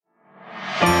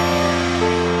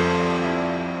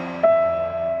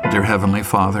Dear Heavenly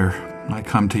Father, I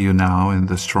come to you now in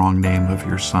the strong name of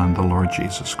your Son, the Lord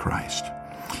Jesus Christ.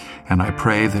 And I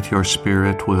pray that your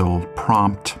Spirit will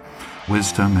prompt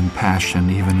wisdom and passion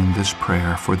even in this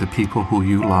prayer for the people who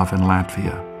you love in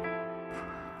Latvia.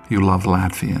 You love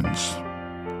Latvians.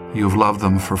 You've loved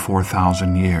them for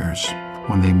 4,000 years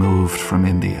when they moved from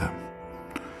India.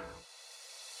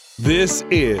 This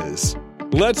is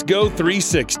Let's Go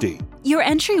 360. Your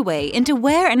entryway into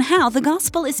where and how the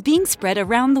gospel is being spread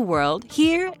around the world,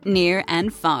 here, near,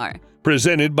 and far.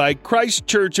 Presented by Christ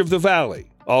Church of the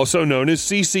Valley, also known as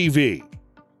CCV.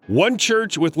 One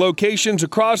church with locations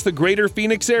across the greater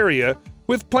Phoenix area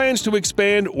with plans to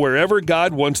expand wherever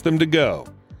God wants them to go.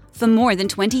 For more than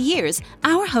 20 years,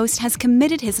 our host has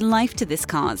committed his life to this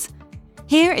cause.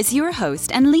 Here is your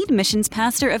host and lead missions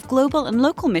pastor of global and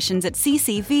local missions at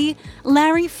CCV,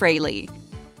 Larry Fraley.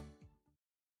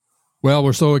 Well,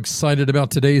 we're so excited about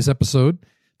today's episode.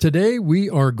 Today, we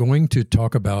are going to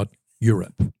talk about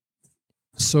Europe.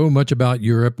 So much about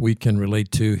Europe we can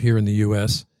relate to here in the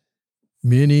U.S.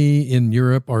 Many in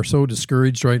Europe are so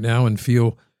discouraged right now and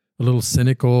feel a little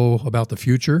cynical about the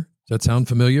future. Does that sound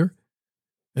familiar?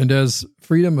 And as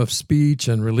freedom of speech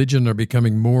and religion are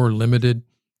becoming more limited,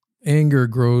 anger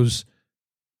grows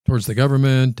towards the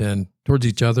government and towards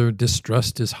each other.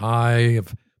 Distrust is high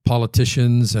of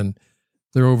politicians and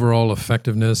their overall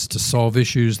effectiveness to solve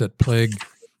issues that plague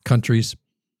countries.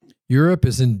 Europe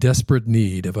is in desperate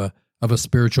need of a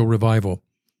spiritual revival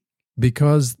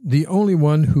because the only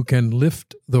one who can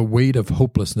lift the weight of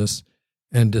hopelessness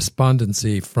and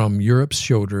despondency from Europe's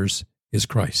shoulders is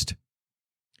Christ.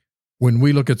 When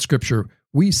we look at Scripture,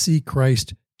 we see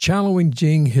Christ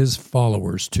challenging his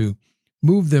followers to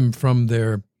move them from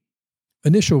their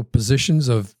initial positions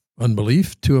of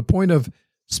unbelief to a point of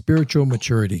spiritual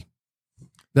maturity.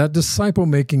 That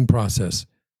disciple-making process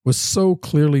was so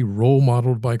clearly role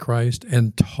modeled by Christ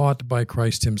and taught by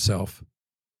Christ himself.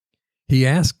 He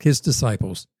asked his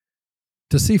disciples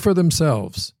to see for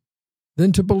themselves,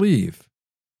 then to believe,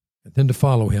 and then to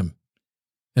follow him.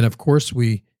 And of course,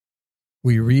 we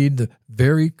read the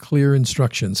very clear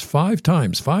instructions 5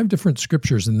 times, 5 different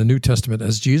scriptures in the New Testament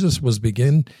as Jesus was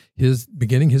beginning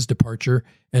his departure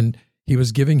and he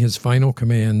was giving his final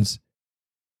commands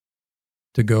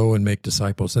to go and make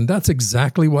disciples. And that's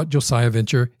exactly what Josiah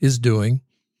Venture is doing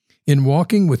in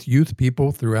walking with youth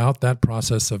people throughout that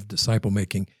process of disciple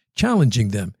making, challenging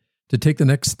them to take the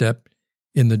next step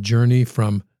in the journey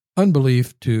from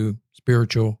unbelief to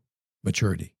spiritual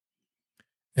maturity.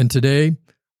 And today,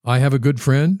 I have a good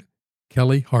friend,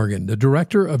 Kelly Hargan, the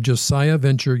director of Josiah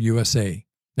Venture USA.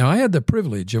 Now, I had the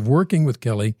privilege of working with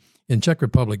Kelly in Czech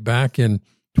Republic back in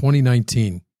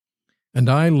 2019, and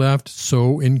I left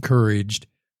so encouraged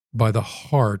by the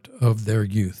heart of their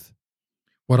youth.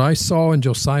 What I saw in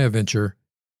Josiah Venture,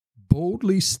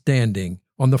 boldly standing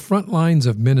on the front lines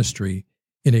of ministry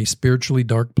in a spiritually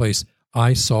dark place,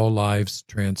 I saw lives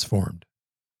transformed.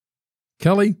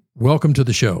 Kelly, welcome to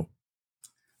the show.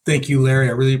 Thank you, Larry.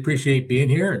 I really appreciate being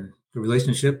here and the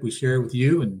relationship we share with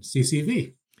you and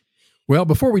CCV. Well,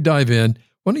 before we dive in,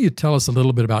 why don't you tell us a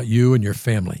little bit about you and your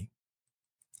family?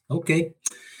 Okay.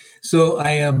 So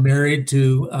I am married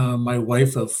to my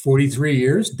wife of 43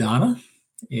 years, Donna,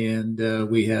 and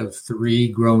we have 3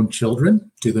 grown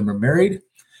children. 2 of them are married.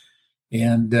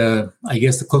 And I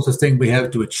guess the closest thing we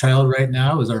have to a child right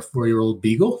now is our 4-year-old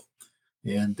Beagle,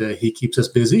 and he keeps us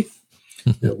busy.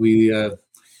 We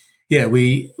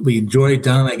enjoy,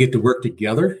 Donna and I get to work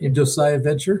together in Josiah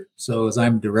Venture. So as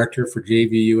I'm director for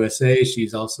JV USA,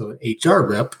 she's also an HR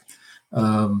rep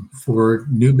for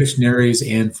new missionaries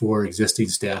and for existing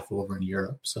staff over in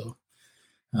Europe. So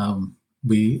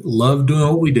we love doing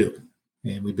what we do.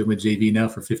 And we've been with JV now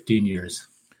for 15 years.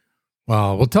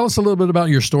 Wow. Well, tell us a little bit about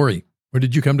your story. Where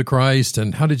did you come to Christ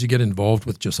and how did you get involved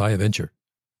with Josiah Venture?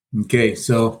 Okay.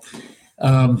 So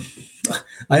I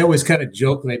always kind of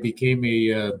joke that I became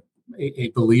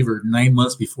a believer 9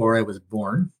 months before I was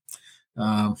born.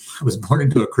 I was born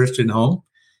into a Christian home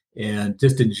and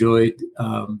just enjoyed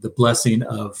the blessing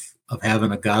of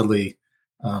having a godly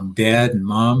dad and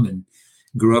mom, and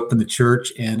grew up in the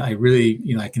church. And I really,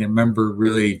 I can remember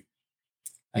really,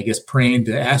 I guess, praying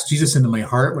to ask Jesus into my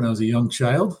heart when I was a young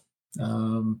child.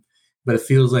 But it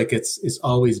feels like it's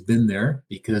always been there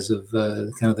because of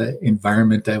kind of the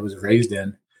environment I was raised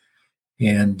in.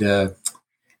 And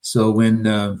so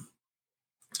when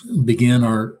began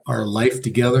our life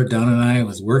together, Don and I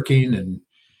was working, and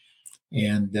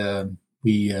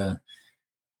we,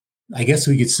 I guess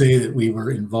we could say that we were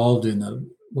involved in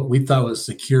what we thought was a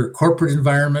secure corporate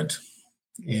environment.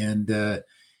 And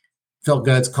felt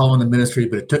God's call in the ministry,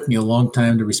 but it took me a long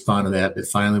time to respond to that. But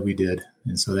finally we did.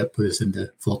 And so that put us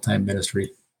into full-time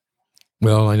ministry.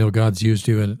 Well, I know God's used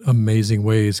you in amazing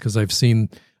ways because I've seen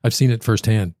it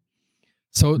firsthand.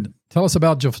 So tell us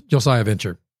about Josiah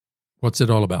Venture. What's it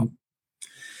all about?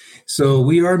 So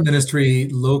we are a ministry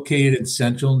located in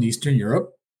Central and Eastern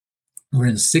Europe. We're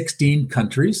in 16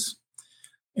 countries,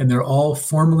 and they're all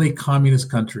formerly communist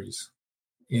countries.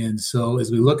 And so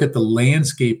as we look at the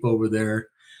landscape over there,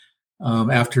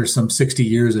 after some 60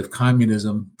 years of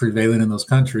communism prevailing in those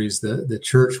countries, the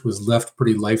church was left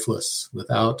pretty lifeless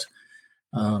without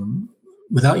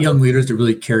young leaders to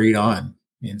really carry it on.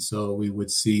 And so we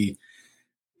would see,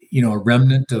 a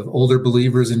remnant of older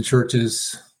believers in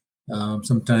churches,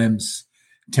 sometimes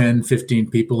 10, 15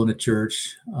 people in a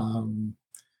church,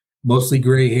 mostly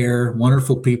gray hair,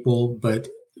 wonderful people, but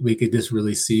we could just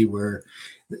really see where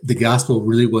the gospel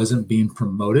really wasn't being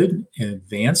promoted and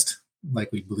advanced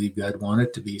like we believe God wanted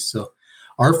it to be. So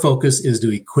our focus is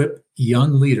to equip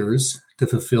young leaders to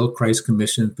fulfill Christ's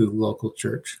commission through the local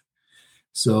church.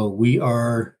 So we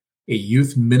are a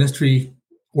youth ministry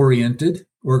oriented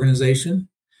organization,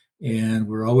 and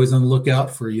we're always on the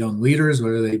lookout for young leaders,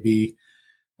 whether they be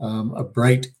a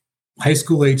bright high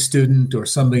school age student or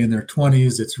somebody in their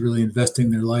 20s that's really investing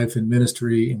their life in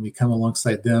ministry, and we come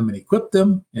alongside them and equip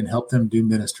them and help them do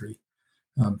ministry.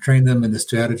 Train them in the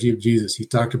strategy of Jesus. He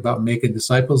talked about making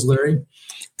disciples, Larry.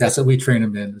 That's what we train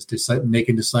them in, is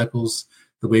making disciples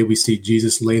the way we see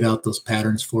Jesus laid out those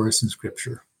patterns for us in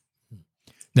Scripture.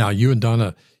 Now, you and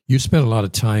Donna, you spent a lot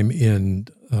of time in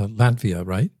Latvia,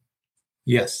 right?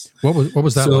 Yes. What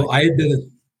was that so like?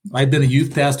 I'd been a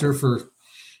youth pastor for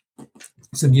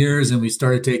some years, and we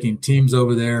started taking teams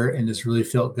over there, and just really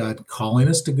felt God calling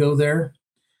us to go there.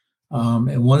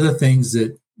 And one of the things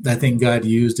that I think God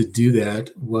used to do that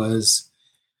was,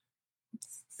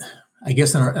 I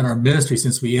guess in our ministry,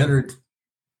 since we entered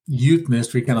youth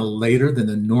ministry kind of later than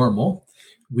the normal,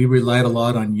 we relied a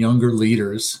lot on younger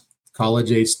leaders,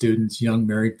 college-age students, young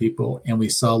married people, and we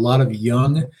saw a lot of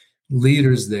young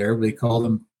leaders there. They call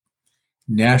them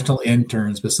national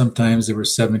interns, but sometimes there were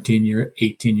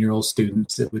 18-year-old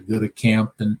students that would go to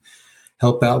camp and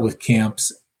help out with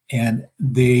camps, and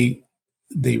they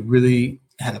really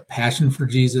had a passion for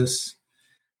Jesus.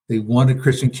 They wanted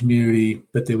Christian community,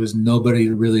 but there was nobody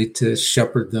really to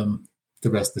shepherd them the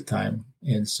rest of the time.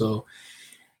 And so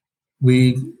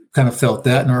we kind of felt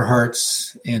that in our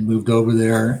hearts and moved over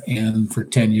there. And for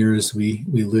 10 years, we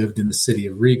lived in the city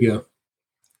of Riga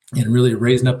and really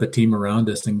raising up a team around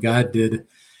us. And God did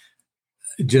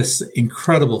just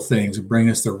incredible things, bring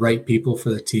us the right people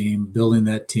for the team, building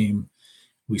that team.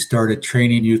 We started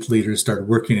training youth leaders, started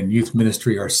working in youth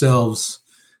ministry ourselves,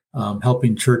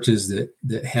 helping churches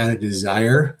that had a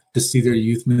desire to see their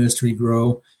youth ministry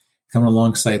grow, coming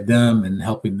alongside them and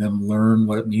helping them learn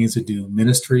what it means to do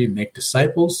ministry and make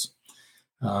disciples.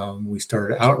 We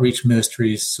started outreach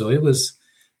ministries. So it was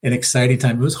an exciting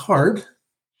time. It was hard.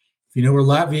 If you know where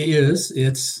Latvia is,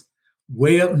 it's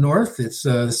way up north. It's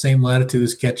the same latitude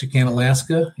as Ketchikan,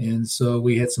 Alaska. And so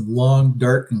we had some long,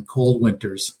 dark, and cold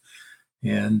winters.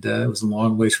 And it was a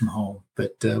long ways from home.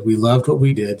 But we loved what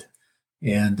we did.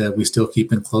 And we still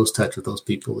keep in close touch with those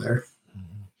people there.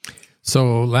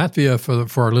 So Latvia,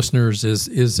 for our listeners,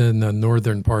 is in the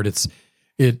northern part. It's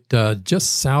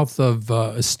just south of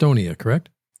Estonia, correct?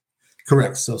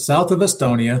 Correct. So south of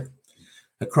Estonia,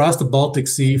 across the Baltic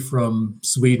Sea from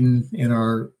Sweden, and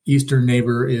our eastern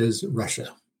neighbor is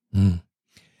Russia. Mm.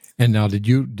 And now, did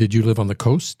you live on the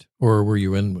coast, or were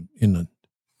you inland?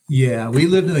 Yeah, we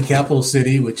lived in the capital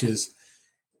city, which is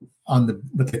on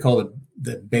what they call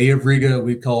the Bay of Riga.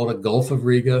 We call it a Gulf of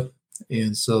Riga,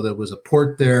 and so there was a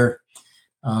port there.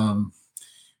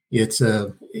 It's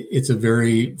a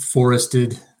very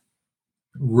forested,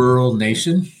 rural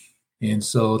nation, and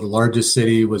so the largest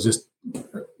city was just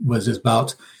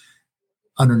about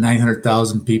under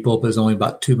 900,000 people, but there's only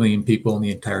about 2 million people in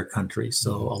the entire country.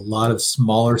 So a lot of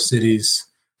smaller cities,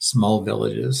 small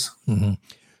villages. Mm-hmm.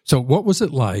 So what was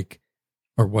it like,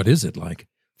 or what is it like,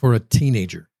 for a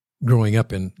teenager growing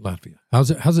up in Latvia?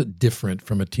 How's it different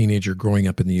from a teenager growing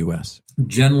up in the U.S.?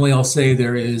 Generally, I'll say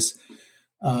there is,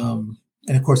 and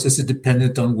of course, this is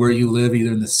dependent on where you live,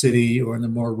 either in the city or in the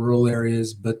more rural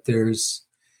areas, but there's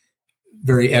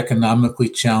very economically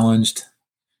challenged.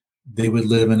 They would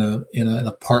live in an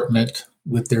apartment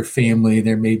with their family.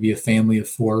 There may be a family of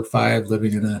 4 or 5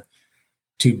 living in a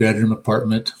 2-bedroom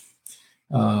apartment.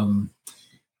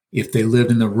 If they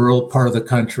lived in the rural part of the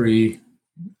country,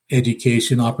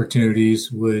 education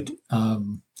opportunities would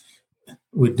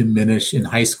would diminish in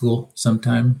high school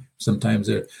sometime. Sometimes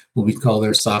what we call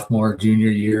their sophomore, junior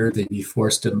year, they'd be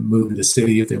forced to move to the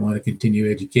city if they want to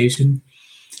continue education.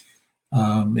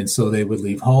 And so they would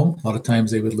leave home. A lot of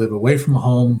times they would live away from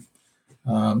home,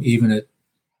 even at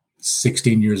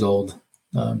 16 years old,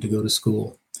 to go to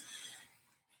school.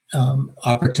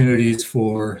 Opportunities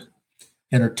for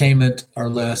entertainment are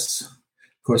less.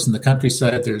 Of course, in the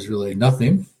countryside, there's really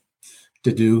nothing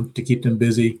to do to keep them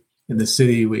busy. In the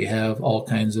city, we have all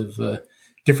kinds of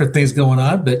different things going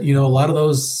on, but a lot of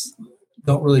those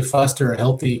don't really foster a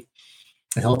healthy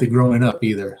growing up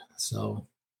either. So,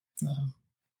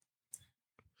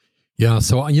 yeah.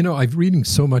 So I'm reading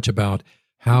so much about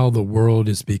how the world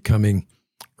is becoming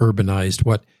urbanized.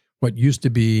 What used to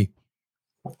be,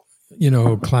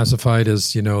 classified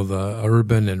as the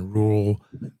urban and rural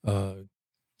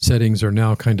settings are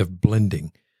now kind of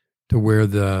blending to where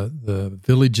the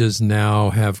villages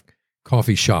now have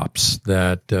coffee shops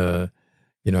that the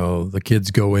kids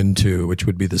go into, which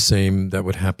would be the same that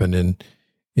would happen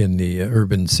in the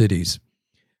urban cities.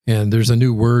 And there's a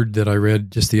new word that I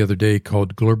read just the other day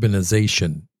called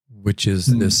glurbanization, which is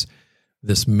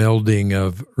this melding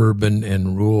of urban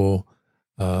and rural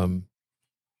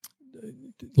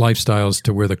lifestyles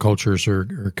to where the cultures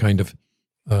are kind of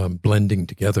blending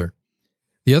together.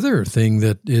 The other thing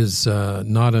that is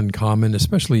not uncommon,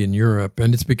 especially in Europe,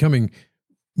 and it's becoming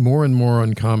more and more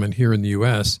uncommon here in the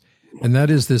U.S., and that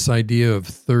is this idea of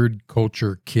third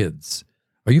culture kids.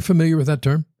 Are you familiar with that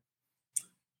term?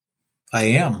 I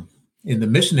am. In the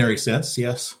missionary sense,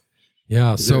 yes.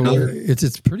 Yeah, so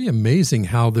it's pretty amazing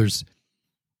how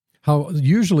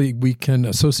usually we can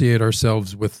associate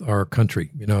ourselves with our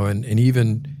country, and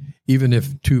even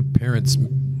if two parents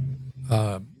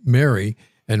marry,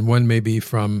 and one may be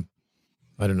from,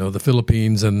 I don't know, the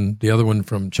Philippines and the other one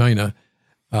from China,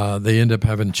 they end up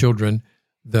having children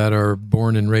that are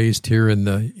born and raised here in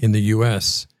the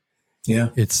U.S. Yeah,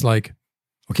 it's like,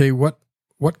 okay, what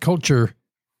culture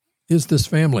is this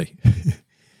family?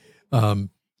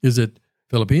 Is it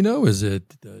Filipino? Is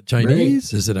it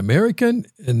Chinese? Right. Is it American?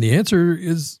 And the answer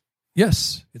is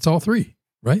yes. It's all three,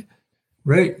 right?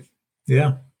 Right.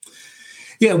 Yeah.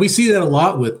 Yeah, we see that a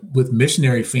lot with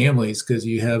missionary families because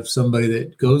you have somebody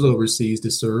that goes overseas to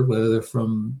serve, whether they're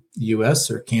from the U.S.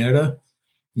 or Canada,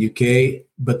 UK,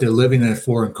 but they're living in a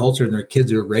foreign culture and their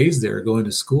kids are raised there, going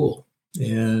to school.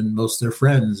 And most of their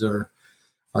friends are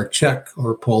Czech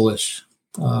or Polish,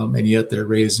 and yet they're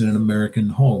raised in an American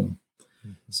home.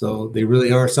 So they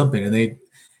really are something, and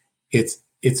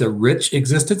it's a rich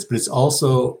existence, but it's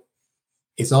also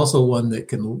one that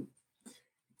can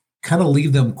kind of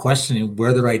leave them questioning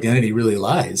where their identity really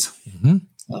lies. Mm-hmm.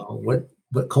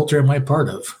 What culture am I part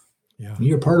of? Yeah, and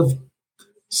you're part of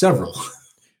several.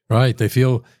 Right. They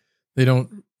don't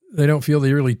feel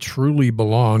they really truly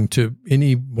belong to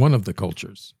any one of the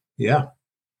cultures. Yeah.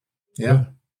 Yeah.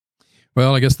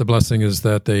 Well, I guess the blessing is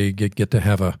that they get to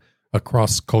have a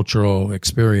cross-cultural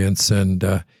experience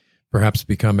and perhaps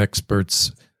become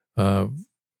experts that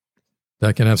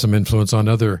can have some influence on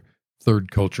other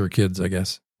third culture kids, I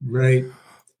guess. Right.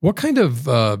 What kind of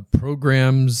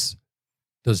programs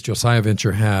does Josiah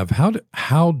Venture have?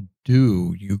 How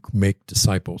do you make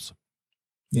disciples?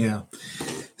 Yeah.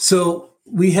 So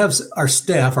we have our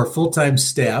staff, our full-time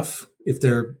staff, if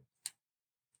they're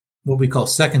what we call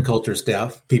second culture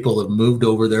staff, people have moved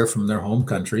over there from their home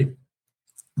country.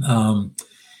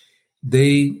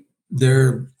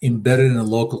 They're embedded in a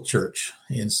local church.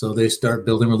 And so they start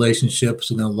building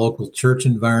relationships within a local church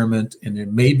environment. And there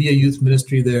may be a youth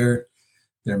ministry there.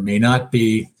 There may not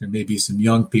be. There may be some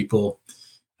young people,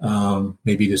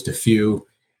 maybe just a few.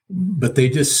 But they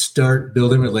just start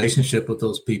building relationship with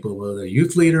those people, whether they're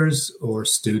youth leaders or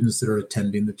students that are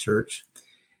attending the church,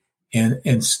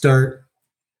 and start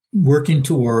working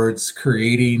towards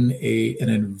creating an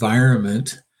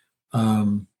environment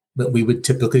that we would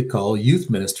typically call youth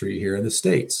ministry here in the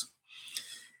States.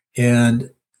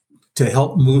 And to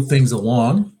help move things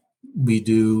along,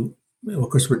 of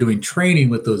course, we're doing training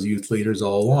with those youth leaders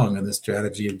all along on the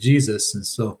strategy of Jesus. And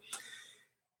so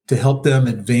to help them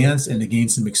advance and to gain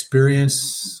some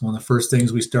experience, one of the first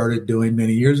things we started doing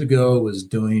many years ago was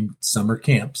doing summer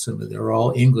camps. And they were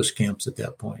all English camps at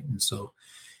that point. And so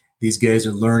these guys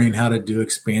are learning how to do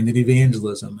expanded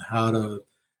evangelism, how to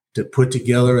put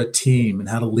together a team and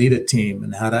how to lead a team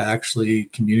and how to actually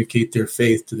communicate their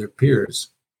faith to their peers.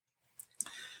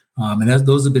 And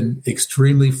those have been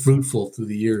extremely fruitful through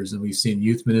the years. And we've seen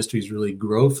youth ministries really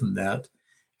grow from that.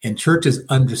 And churches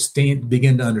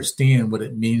begin to understand what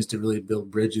it means to really build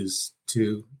bridges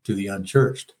to the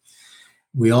unchurched.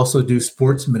 We also do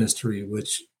sports ministry,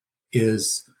 which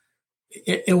is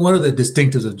And one of the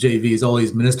distinctives of JV is all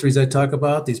these ministries I talk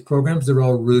about, these programs, they're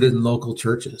all rooted in local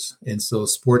churches. And so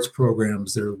sports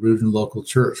programs, they're rooted in local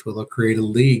church. Well, they'll create a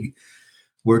league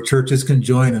where churches can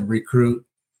join and recruit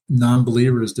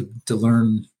non-believers to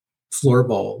learn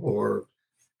floorball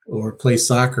or play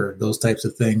soccer, those types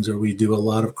of things. Or we do a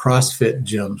lot of CrossFit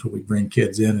gyms where we bring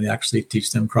kids in and actually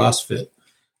teach them CrossFit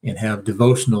and have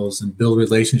devotionals and build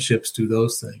relationships through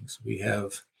those things. We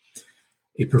have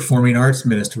a performing arts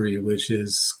ministry, which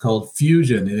is called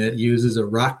Fusion, and it uses a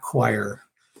rock choir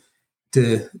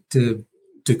to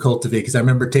cultivate. Because I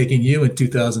remember taking you in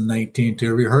 2019 to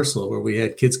a rehearsal where we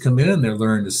had kids come in and they're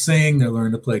learning to sing, they're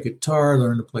learning to play guitar,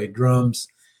 learning to play drums.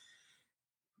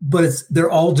 But they're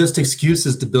all just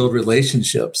excuses to build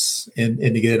relationships and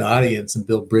to get an audience and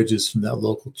build bridges from that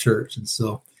local church. And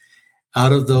so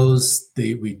out of those,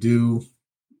 we do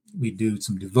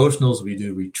some devotionals, we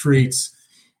do retreats.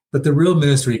 But the real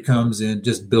ministry comes in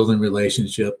just building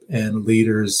relationship and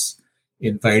leaders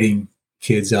inviting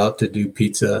kids out to do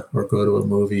pizza or go to a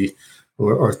movie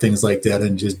or things like that,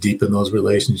 and just deepen those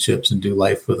relationships and do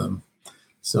life with them.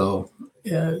 So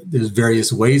there's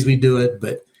various ways we do it,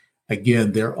 but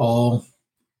again, they're all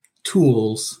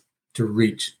tools to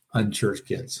reach unchurched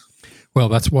kids. Well,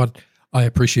 that's what I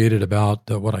appreciated about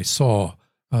what I saw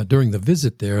during the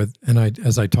visit there. And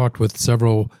as I talked with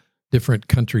several different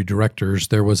country directors,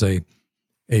 there was a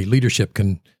leadership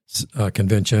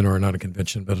convention, or not a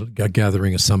convention, but a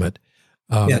gathering, a summit,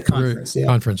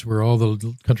 conference where all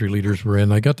the country leaders were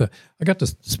in. I got to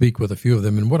speak with a few of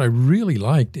them, and what I really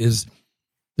liked is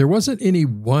there wasn't any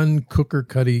one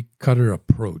cutter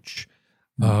approach.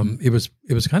 It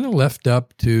was kind of left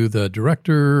up to the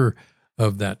director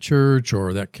of that church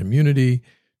or that community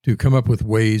to come up with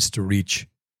ways to reach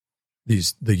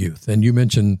the youth. And you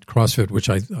mentioned CrossFit, which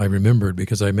I remembered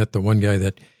because I met the one guy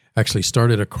that actually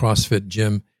started a CrossFit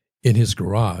gym in his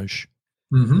garage.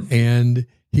 Mm-hmm. And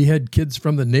he had kids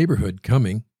from the neighborhood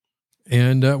coming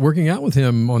and working out with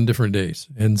him on different days.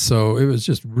 And so it was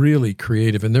just really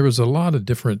creative. And there was a lot of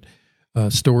different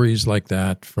stories like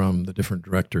that from the different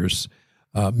directors.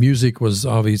 Music was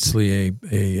obviously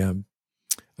a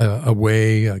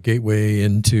gateway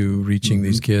into reaching mm-hmm.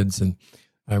 these kids. And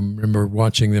I remember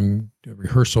watching them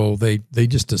rehearsal. They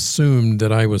just assumed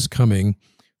that I was coming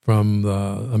from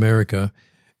America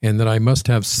and that I must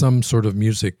have some sort of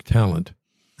music talent.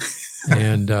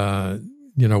 And,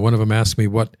 one of them asked me,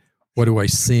 what do I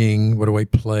sing? What do I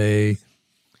play?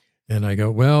 And I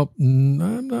go, well,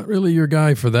 I'm not really your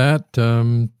guy for that.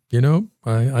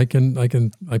 I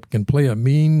can play a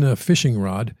mean fishing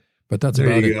rod, but that's there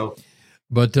about it. Go.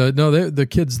 But no, the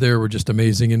kids there were just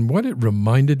amazing. And what it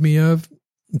reminded me of,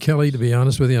 Kelly, to be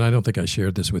honest with you, and I don't think I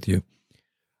shared this with you,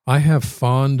 I have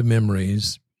fond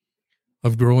memories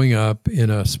of growing up in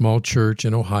a small church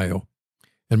in Ohio.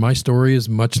 And my story is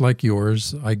much like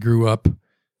yours. I grew up,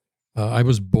 I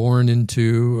was born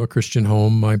into a Christian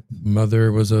home. My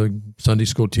mother was a Sunday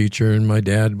school teacher, and my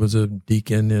dad was a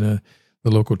deacon in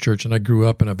the local church. And I grew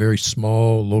up in a very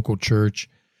small local church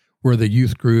where the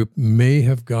youth group there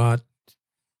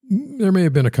may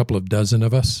have been a couple of dozen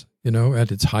of us,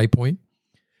 at its high point.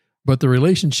 But the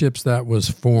relationships that was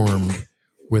formed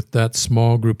with that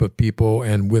small group of people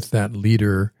and with that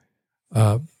leader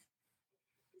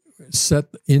set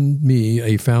in me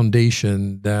a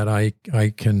foundation that I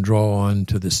can draw on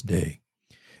to this day.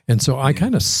 And so I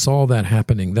kind of saw that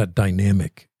happening, that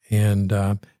dynamic. And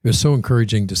it was so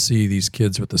encouraging to see these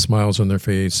kids with the smiles on their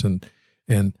face and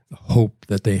the hope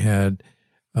that they had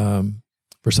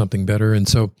for something better. And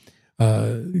so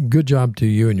good job to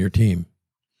you and your team.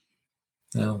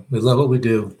 No, we love what we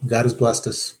do. God has blessed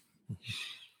us.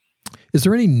 Is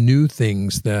there any new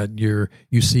things that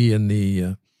you see in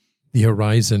the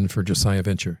horizon for Josiah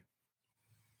Venture?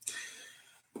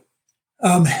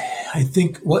 I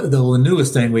think the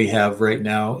newest thing we have right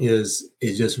now is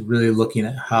just really looking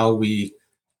at how we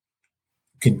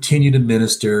continue to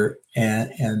minister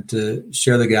and to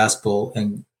share the gospel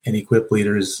and equip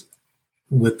leaders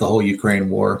with the whole Ukraine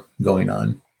war going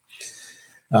on.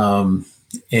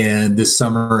 And this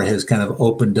summer has kind of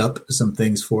opened up some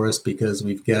things for us because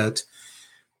we've got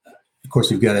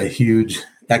a huge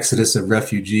exodus of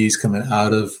refugees coming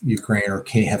out of Ukraine or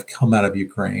have come out of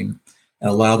Ukraine. And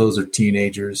a lot of those are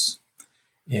teenagers.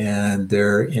 And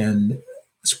they're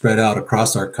spread out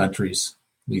across our countries.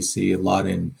 We see a lot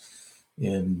in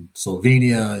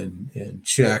Slovenia, in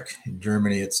Czech, in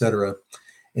Germany, et cetera.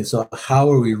 And so how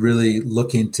are we really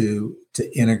looking to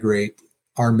integrate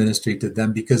our ministry to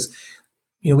them? Because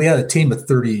we had a team of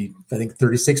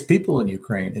 36 people in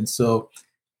Ukraine. And so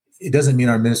it doesn't mean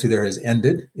our ministry there has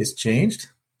ended. It's changed.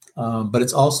 but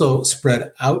it's also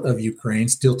spread out of Ukraine,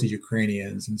 still to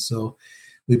Ukrainians. And so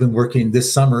we've been working,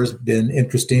 this summer has been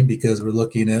interesting because we're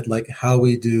looking at like how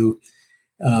we do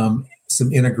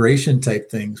some integration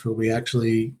type things where we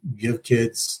actually give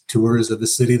kids tours of the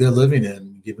city they're living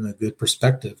in, give them a good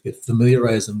perspective,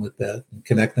 familiarize them with that, and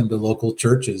connect them to local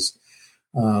churches.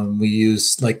 We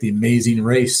use like the Amazing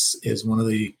Race as one of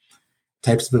the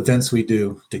types of events we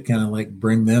do to kind of like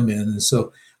bring them in. And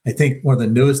so I think one of the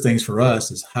newest things for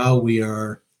us is how we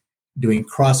are doing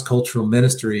cross-cultural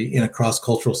ministry in a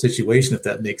cross-cultural situation, if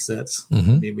that makes sense.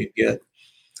 Mm-hmm. I mean, we get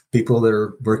people that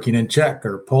are working in Czech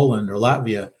or Poland or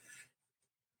Latvia,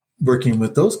 working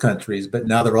with those countries, but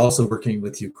now they're also working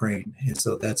with Ukraine. And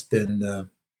so that's been,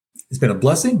 it's been a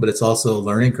blessing, but it's also a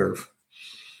learning curve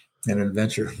and an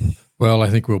adventure. Well,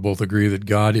 I think we'll both agree that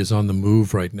God is on the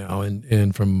move right now.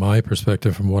 And from my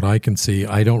perspective, from what I can see,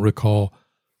 I don't recall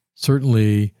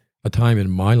certainly a time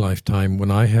in my lifetime when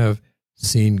I have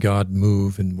seen God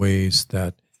move in ways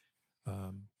that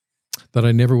that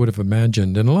I never would have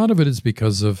imagined. And a lot of it is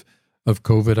because of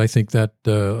COVID. I think that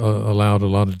allowed a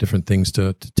lot of different things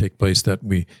to take place that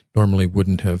we normally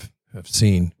wouldn't have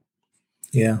seen.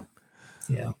 Yeah.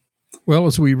 Well,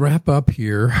 as we wrap up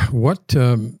here, what's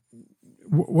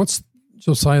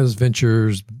Josiah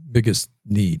Venture's biggest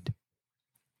need?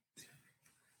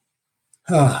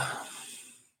 I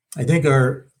think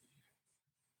our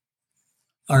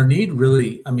need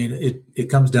really, I mean, it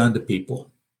comes down to people.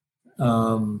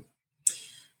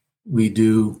 We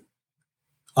do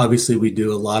a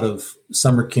lot of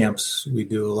summer camps. We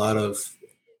do a lot of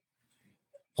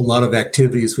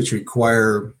activities which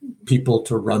require people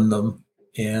to run them.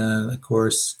 And of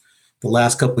course, the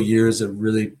last couple of years have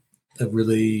really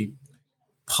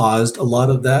paused a lot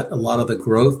of the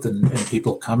growth and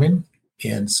people coming.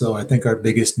 And so I think our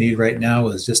biggest need right now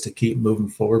is just to keep moving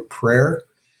forward. Prayer,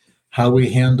 how we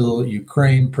handle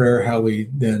Ukraine, prayer, how we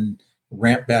then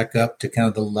ramp back up to kind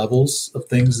of the levels of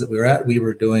things that we were at. We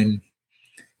were doing,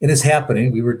 and it's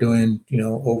happening, we were doing,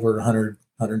 over 100,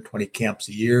 120 camps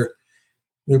a year.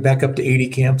 We're back up to 80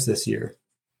 camps this year.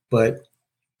 But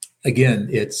again,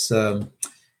 it's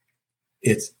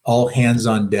all hands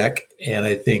on deck. And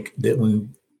I think that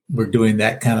when we're doing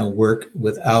that kind of work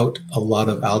without a lot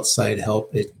of outside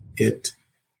help, it's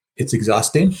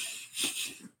exhausting.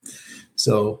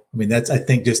 So, I mean, that's, I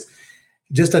think just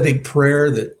I think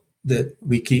prayer that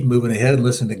we keep moving ahead and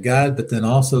listen to God, but then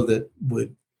also that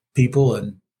with people,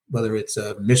 and whether it's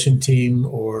a mission team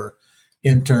or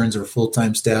interns or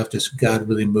full-time staff, just God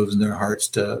really moves in their hearts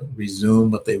to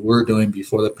resume what they were doing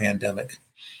before the pandemic,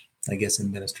 I guess,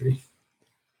 in ministry.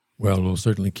 Well, we'll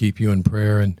certainly keep you in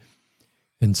prayer.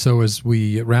 And so as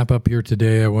we wrap up here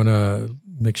today, I want to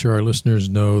make sure our listeners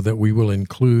know that we will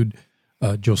include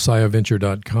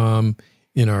josiahventure.com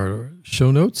in our show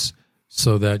notes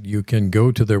so that you can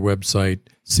go to their website,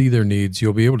 see their needs.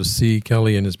 You'll be able to see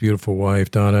Kelly and his beautiful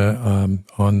wife, Donna,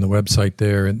 on the website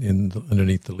there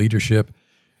underneath the leadership.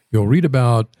 You'll read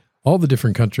about all the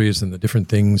different countries and the different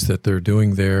things that they're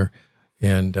doing there,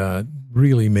 and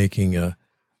really making an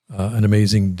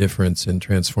amazing difference in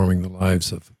transforming the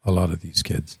lives of a lot of these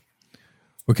kids.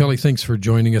 Well, Kelly, thanks for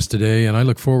joining us today, and I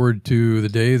look forward to the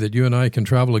day that you and I can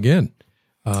travel again,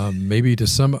 maybe to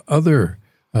some other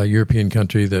European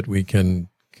country that we can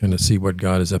kind of see what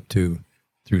God is up to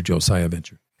through Josiah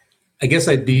Venture. I guess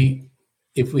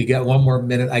if we got one more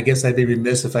minute, I guess I'd be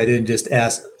remiss if I didn't just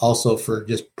ask also for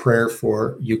just prayer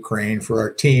for Ukraine, for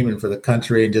our team and for the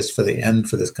country, and just for the end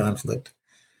for this conflict.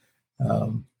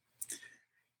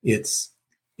 It's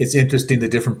interesting, the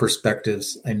different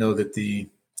perspectives. I know that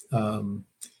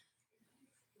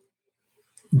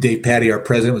Dave Patty, our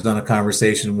president, was on a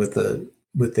conversation with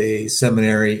a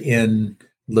seminary in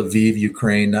Lviv,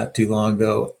 Ukraine, not too long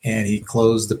ago, and he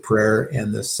closed the prayer,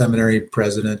 and the seminary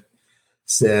president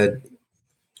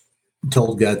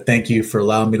told God, "Thank you for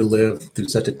allowing me to live through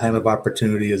such a time of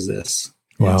opportunity as this."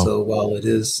 Wow. And so while it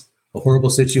is a horrible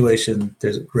situation,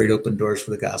 there's great open doors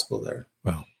for the gospel there.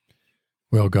 Wow.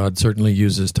 Well, God certainly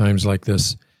uses times like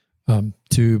this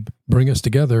to bring us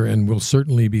together, and we'll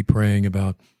certainly be praying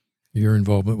about your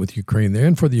involvement with Ukraine there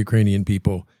and for the Ukrainian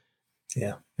people.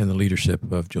 Yeah. And the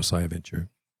leadership of Josiah Venture.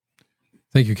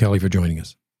 Thank you, Kelly, for joining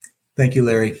us. Thank you,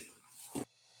 Larry.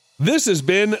 This has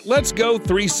been Let's Go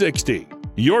 360,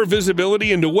 your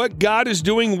visibility into what God is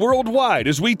doing worldwide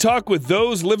as we talk with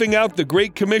those living out the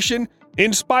Great Commission,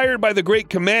 inspired by the Great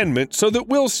Commandment, so that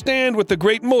we'll stand with the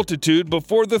great multitude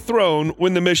before the throne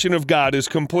when the mission of God is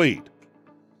complete.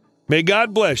 May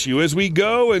God bless you as we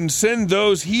go and send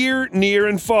those here, near,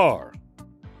 and far.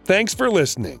 Thanks for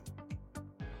listening.